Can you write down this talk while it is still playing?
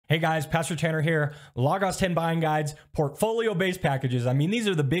Hey guys, Pastor Tanner here. Logos 10 buying guides, portfolio-based packages. I mean, these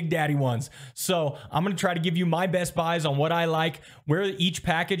are the big daddy ones. So I'm going to try to give you my best buys on what I like, where each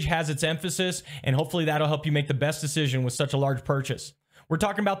package has its emphasis, and hopefully that'll help you make the best decision with such a large purchase. We're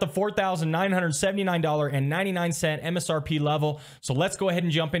talking about the $4,979.99 MSRP level. So let's go ahead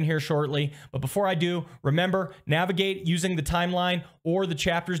and jump in here shortly. But before I do, remember, navigate using the timeline or the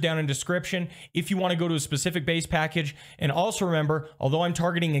chapters down in description if you want to go to a specific base package. And also remember, although I'm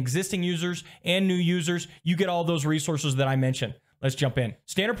targeting existing users and new users, you get all those resources that I mentioned. Let's jump in.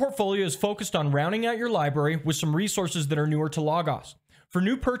 Standard Portfolio is focused on rounding out your library with some resources that are newer to Logos. For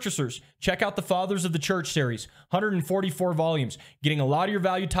new purchasers, check out the Fathers of the Church series, 144 volumes. Getting a lot of your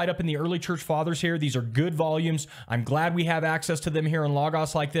value tied up in the early church fathers here. These are good volumes. I'm glad we have access to them here in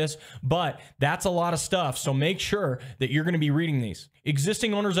Logos like this, but that's a lot of stuff, so make sure that you're going to be reading these.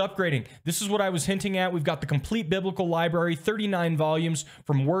 Existing owners upgrading. This is what I was hinting at. We've got the complete biblical library, 39 volumes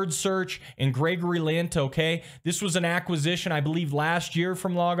from Word Search and Gregory Lint, okay? This was an acquisition, I believe, last year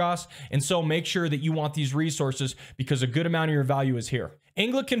from Logos, and so make sure that you want these resources because a good amount of your value is here.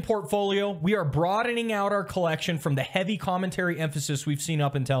 Anglican portfolio, we are broadening out our collection from the heavy commentary emphasis we've seen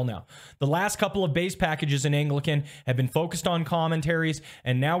up until now. The last couple of base packages in Anglican have been focused on commentaries,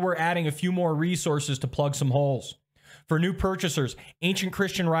 and now we're adding a few more resources to plug some holes. For new purchasers, Ancient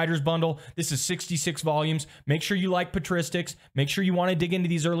Christian Writers Bundle. This is 66 volumes. Make sure you like patristics. Make sure you want to dig into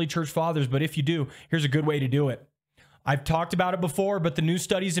these early church fathers, but if you do, here's a good way to do it. I've talked about it before, but the New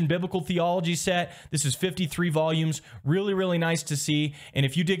Studies in Biblical Theology set, this is 53 volumes. Really, really nice to see. And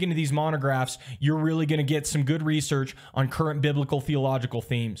if you dig into these monographs, you're really going to get some good research on current biblical theological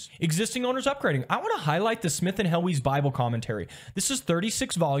themes. Existing owners upgrading. I want to highlight the Smith & Helwey's Bible Commentary. This is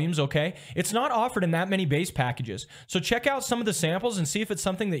 36 volumes, okay? It's not offered in that many base packages. So check out some of the samples and see if it's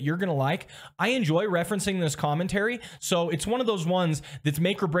something that you're going to like. I enjoy referencing this commentary, so it's one of those ones that's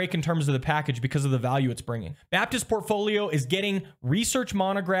make or break in terms of the package because of the value it's bringing. Baptist Portfolio is getting research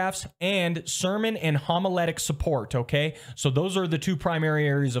monographs and sermon and homiletic support, okay? So those are the two primary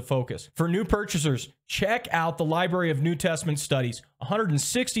areas of focus. For new purchasers, check out the Library of New Testament Studies,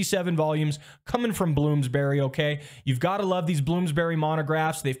 167 volumes coming from Bloomsbury, okay? You've got to love these Bloomsbury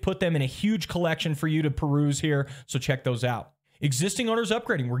monographs. They've put them in a huge collection for you to peruse here, so check those out. Existing owners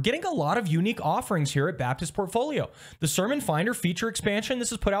upgrading. We're getting a lot of unique offerings here at Baptist Portfolio. The Sermon Finder feature expansion,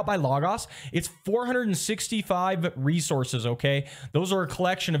 this is put out by Logos. It's 465 resources, okay? Those are a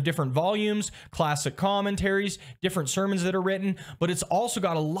collection of different volumes, classic commentaries, different sermons that are written, but it's also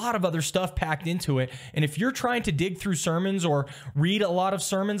got a lot of other stuff packed into it. And if you're trying to dig through sermons or read a lot of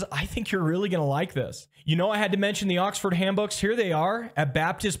sermons, I think you're really going to like this. You know, I had to mention the Oxford Handbooks. Here they are at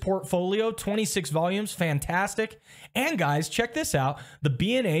Baptist Portfolio, 26 volumes, fantastic. And guys, check this out, the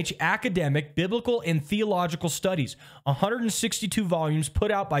B&H Academic, Biblical, and Theological Studies, 162 volumes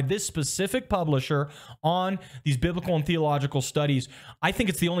put out by this specific publisher on these biblical and theological studies. I think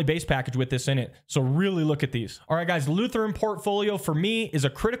it's the only base package with this in it, so really look at these. All right, guys, Lutheran Portfolio for me is a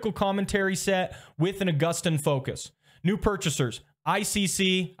critical commentary set with an Augustine focus. New purchasers,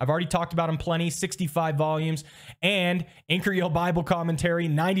 ICC, I've already talked about them plenty, 65 volumes, and Anchor Yale Bible Commentary,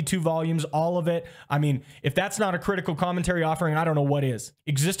 92 volumes, all of it. I mean, if that's not a critical commentary offering, I don't know what is.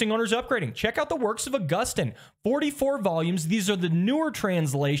 Existing owners upgrading. Check out the works of Augustine, 44 volumes. These are the newer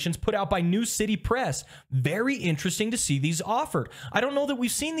translations put out by New City Press. Very interesting to see these offered. I don't know that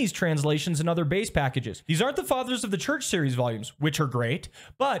we've seen these translations in other base packages. These aren't the Fathers of the Church series volumes, which are great,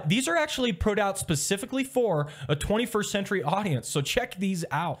 but these are actually put out specifically for a 21st century audience. So check these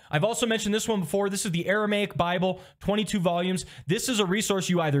out. I've also mentioned this one before. This is the Aramaic Bible, 22 volumes. This is a resource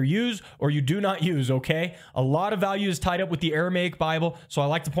you either use or you do not use, okay? A lot of value is tied up with the Aramaic Bible, so I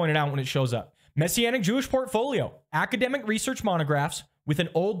like to point it out when it shows up. Messianic Jewish Portfolio, academic research monographs with an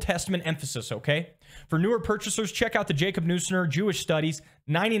Old Testament emphasis, okay? For newer purchasers, check out the Jacob Neusner Jewish Studies,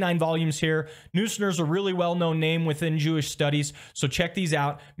 99 volumes here. Neusner's a really well-known name within Jewish studies, so check these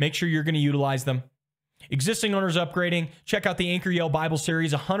out. Make sure you're going to utilize them. Existing owners upgrading, check out the Anchor Yale Bible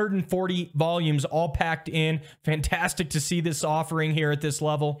series, 140 volumes all packed in. Fantastic to see this offering here at this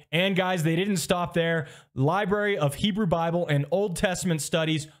level. And guys, they didn't stop there. Library of Hebrew Bible and Old Testament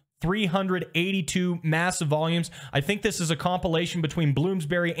Studies, 382 massive volumes. I think this is a compilation between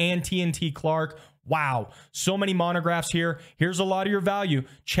Bloomsbury and T&T Clark. Wow, so many monographs here. Here's a lot of your value.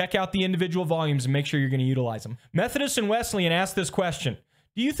 Check out the individual volumes and make sure you're going to utilize them. Methodist and Wesleyan asked this question: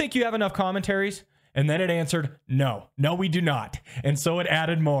 do you think you have enough commentaries? And then it answered, no, we do not. And so it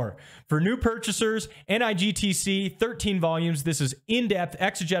added more. For new purchasers, NIGTC, 13 volumes. This is in-depth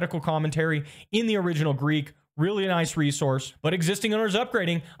exegetical commentary in the original Greek. Really nice resource. But existing owners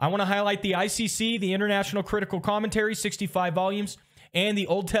upgrading, I want to highlight the ICC, the International Critical Commentary, 65 volumes. and the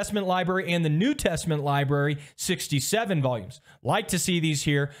Old Testament library and the New Testament library, 67 volumes. Like to see these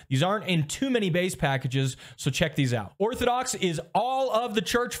here. These aren't in too many base packages, so check these out. Orthodox is all of the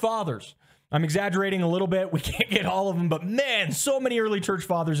church fathers. I'm exaggerating a little bit. We can't get all of them, but man, so many early church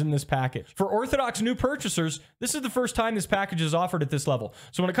fathers in this package. For Orthodox new purchasers, this is the first time this package is offered at this level.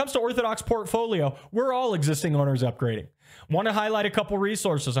 So when it comes to Orthodox portfolio, we're all existing owners upgrading. Want to highlight a couple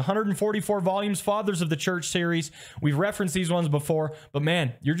resources. 144 volumes, Fathers of the Church series. We've referenced these ones before, but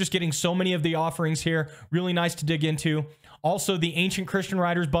man, you're just getting so many of the offerings here. Really nice to dig into. Also, the Ancient Christian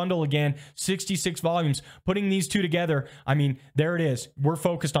Writers Bundle, again, 66 volumes. Putting these two together, I mean, there it is. We're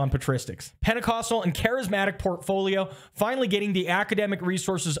focused on patristics. Pentecostal and Charismatic portfolio, finally getting the academic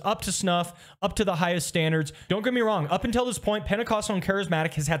resources up to snuff, up to the highest standards. Don't get me wrong, up until this point, Pentecostal and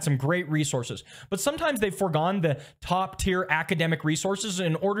Charismatic has had some great resources, but sometimes they've forgone the top-tier academic resources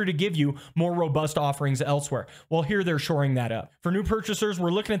in order to give you more robust offerings elsewhere. Well, here they're shoring that up. For new purchasers,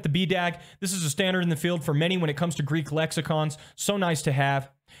 we're looking at the BDAG. This is a standard in the field for many when it comes to Greek lexicons. So nice to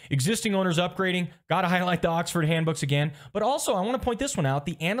have. Existing owners upgrading, got to highlight the Oxford handbooks again, but also I want to point this one out,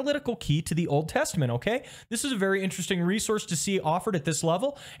 the Analytical Key to the Old Testament, okay? This is a very interesting resource to see offered at this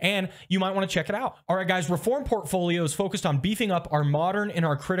level, and you might want to check it out. All right, guys, Reformed portfolio is focused on beefing up our modern and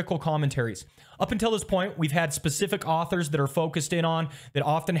our critical commentaries. Up until this point, we've had specific authors that are focused in on, that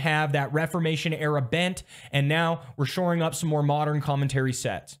often have that Reformation era bent, and now we're shoring up some more modern commentary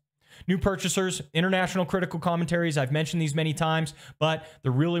sets. New purchasers, international critical commentaries. I've mentioned these many times, but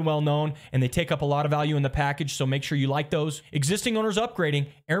they're really well known and they take up a lot of value in the package, so make sure you like those. Existing owners upgrading.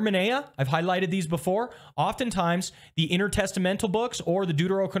 Hermeneia, I've highlighted these before. Oftentimes, the intertestamental books or the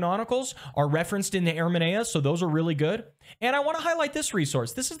Deuterocanonicals are referenced in the Hermeneia, so those are really good. And I want to highlight this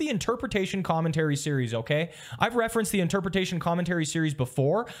resource. This is the Interpretation Commentary series, okay? I've referenced the Interpretation Commentary series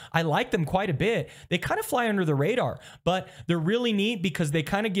before. I like them quite a bit. They kind of fly under the radar, but they're really neat because they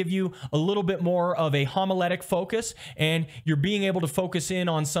kind of give you a little bit more of a homiletic focus, and you're being able to focus in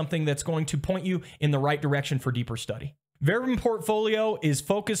on something that's going to point you in the right direction for deeper study. Verbum portfolio is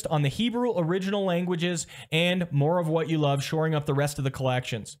focused on the Hebrew original languages and more of what you love, shoring up the rest of the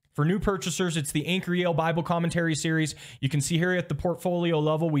collections. For new purchasers, it's the Anchor Yale Bible Commentary series. You can see here at the portfolio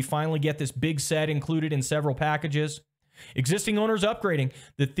level, we finally get this big set included in several packages. Existing owners upgrading.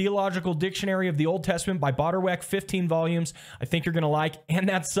 The Theological Dictionary of the Old Testament by Botterweck, 15 volumes. I think you're going to like, and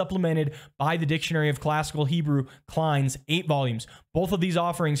that's supplemented by the Dictionary of Classical Hebrew, Klein's, 8 volumes. Both of these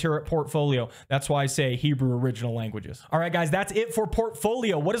offerings here at Portfolio. That's why I say Hebrew original languages. All right, guys, that's it for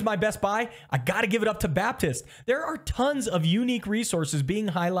Portfolio. What is my best buy? I got to give it up to Baptist. There are tons of unique resources being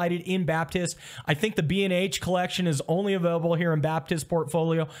highlighted in Baptist. I think the B&H collection is only available here in Baptist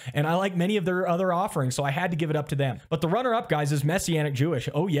Portfolio, and I like many of their other offerings, so I had to give it up to them. But the runner-up, guys, is Messianic Jewish.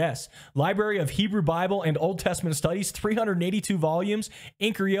 Oh, yes. Library of Hebrew Bible and Old Testament Studies, 382 volumes.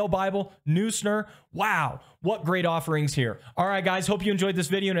 Anchor Yale Bible, Neusner. Wow, what great offerings here. All right, guys, hope you enjoyed this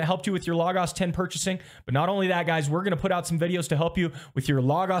video and it helped you with your Logos 10 purchasing. But not only that, guys, we're going to put out some videos to help you with your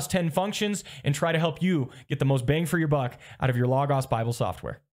Logos 10 functions and try to help you get the most bang for your buck out of your Logos Bible software.